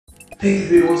Hey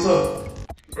there, what's up?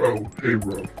 Oh, hey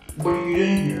bro. What are you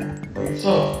doing here? What's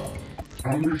up?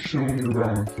 I'm just chilling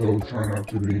around though, trying not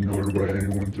to be ignored by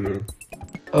anyone today.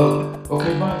 Oh,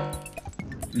 okay, bye.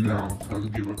 Now, time to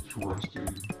give up to resting.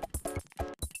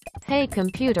 Hey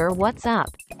computer, what's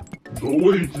up? Go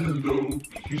away, Nintendo.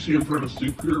 You see a friend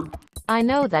asleep here? I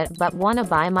know that, but wanna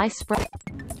buy my spray?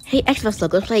 Hey, Xbox,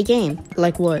 let's play a game.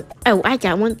 Like what? Oh, I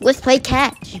got one. Let's play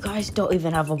catch. You guys don't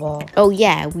even have a ball. Oh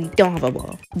yeah, we don't have a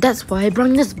ball. That's why I brought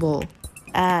this ball.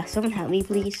 Someone help me,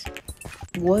 please.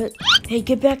 What? Hey,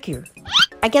 get back here.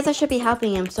 I guess I should be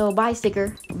helping him, so bye,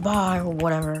 sticker. Bye, or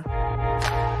whatever.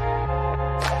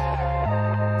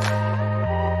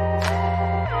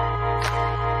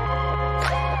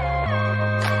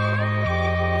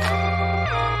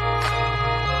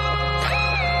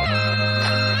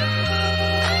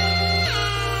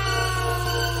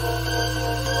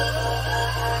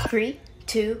 Three,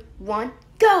 two, one,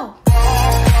 go!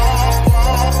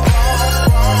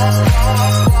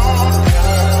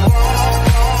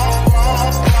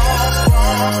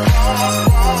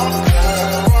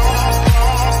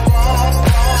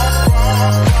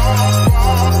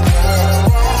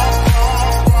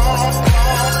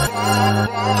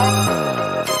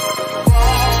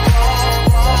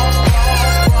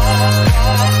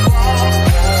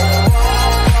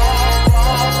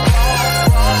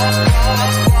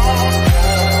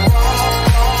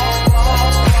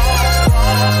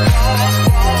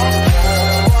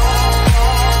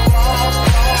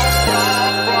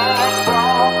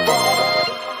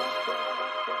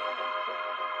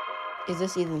 Is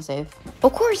this even safe?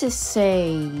 Of course it's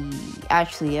safe.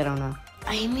 Actually, I don't know.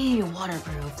 I mean, you're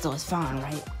waterproof, so it's fine,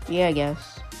 right? Yeah, I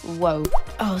guess. Whoa.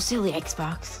 Oh, silly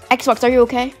Xbox. Xbox, are you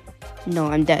okay? No,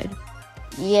 I'm dead.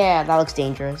 Yeah, that looks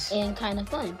dangerous. And kind of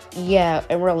fun. Yeah,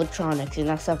 and we're electronics, and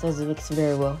that stuff doesn't mix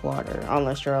very well with water,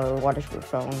 unless you're on a waterproof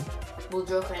phone. Well,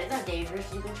 Joe, it's not dangerous.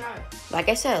 You can try. Like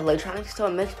I said, electronics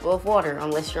don't mix well with water,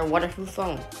 unless you're on a waterproof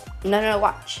phone. No,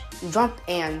 watch. Jump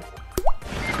and...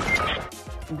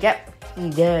 Yep, he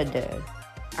dead.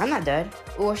 I'm not dead.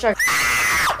 Or shark.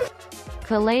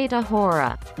 Caleta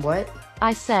hora. What?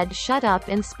 I said shut up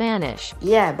in Spanish.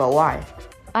 Yeah, but why?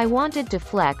 I wanted to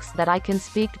flex that I can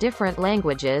speak different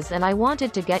languages, and I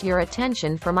wanted to get your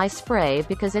attention for my spray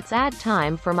because it's ad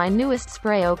time for my newest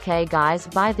spray. Okay guys,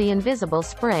 buy the invisible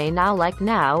spray now, like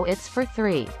now it's for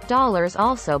 $3.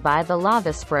 Also buy the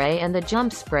lava spray and the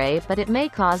jump spray, but it may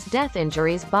cause death,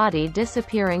 injuries, body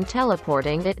disappearing,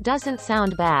 teleporting. It doesn't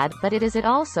sound bad, but it is. It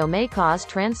also may cause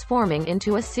transforming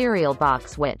into a cereal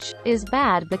box, which is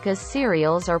bad because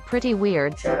cereals are pretty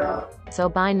weird. Shut up. So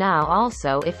buy now.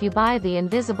 Also, if you buy the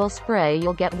invisible spray,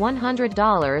 you'll get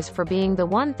 $100 for being the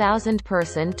 1,000th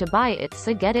person to buy it,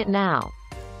 so get it now.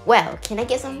 Well, can I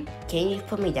get some? Can you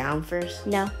put me down first?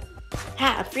 No.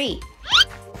 Ha, free.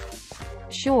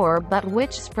 Sure, but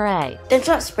which spray? The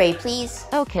jump spray, please.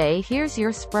 Okay, here's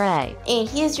your spray. And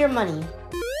here's your money.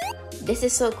 This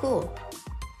is so cool.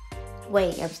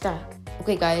 Wait, I'm stuck.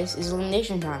 Okay guys, it's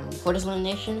elimination time. For this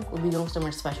elimination, we'll be going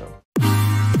somewhere special.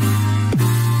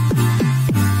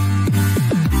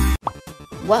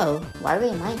 Whoa, why are we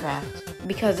in Minecraft?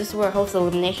 Because this is where it hosts the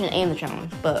elimination and the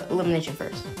challenge, but elimination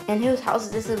first. And whose house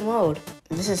is this in mode?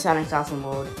 This is Sonic's house in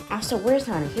mode. Also, where's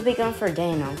Sonic? He's been gone for a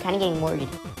day now. I'm kinda getting worried.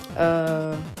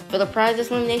 For the prize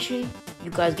this elimination,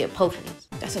 you guys get potions.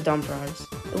 That's a dumb prize.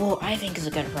 Well, I think it's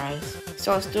a good prize.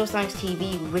 So let's do Sonic's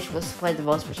TV, which will supply the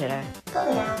votes for today.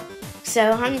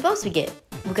 So how many votes we get?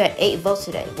 We got 8 votes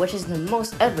today, which is the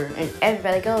most ever, and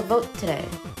everybody go vote today.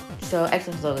 So,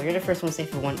 Xbox logo, you're the first one to say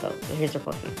for 1 vote, so here's your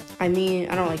potion. I mean,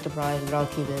 I don't like the prize, but I'll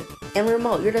keep it. And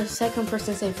Remote, you're the second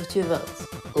person to say for 2 votes.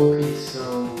 Okay,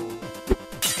 so...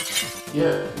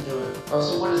 Yeah, do it.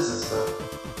 Also, what is this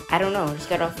stuff? I don't know, just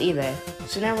got off eBay.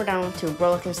 So now we're down to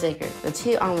Rollick and Sticker, the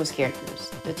 2 almost characters.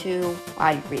 The 2,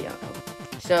 I really don't know.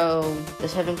 So, the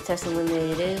 7 contestant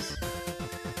eliminated is...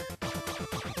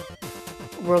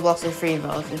 Roblox with 3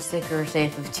 votes, and Sticker is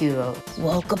safe with 2 votes.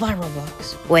 Well, goodbye,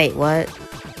 Roblox. Wait, what?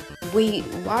 Wait,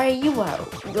 why are you out?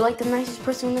 You're like the nicest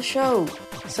person on the show.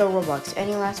 So Roblox,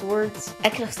 any last words?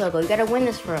 Xbox logo, you gotta win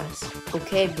this for us.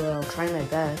 Okay, bro, I'll try my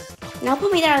best. Now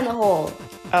put me down in the hole.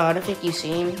 I don't think you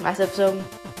seen me last episode,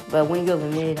 but when you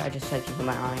eliminated, I just touched you in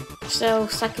my eye. So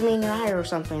suck me in your eye or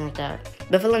something like that.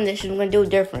 But for elimination, we're gonna do it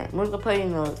different. We're gonna put you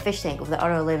in the fish tank with the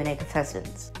other eliminated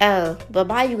contestants. Oh, but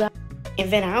bye you guys. And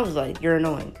then I was like, you're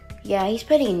annoying. Yeah, he's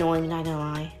pretty annoying, not gonna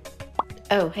lie.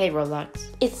 Oh, hey Roblox.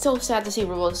 It's so sad to see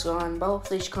Roblox gone, but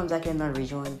hopefully she comes back in another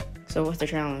rejoin. So what's the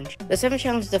challenge? The 7th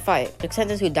challenge is to fight. The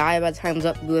contestants who die by the time's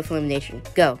up do with elimination.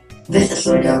 Go. This is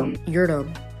so dumb. You're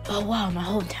dumb. Oh wow, my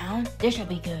hometown? This should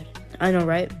be good. I know,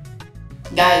 right?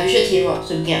 Guys, we should team up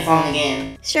so we can't fall in the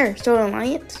game. Sure, start an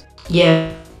alliance.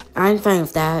 Yeah. I'm fine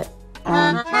with that.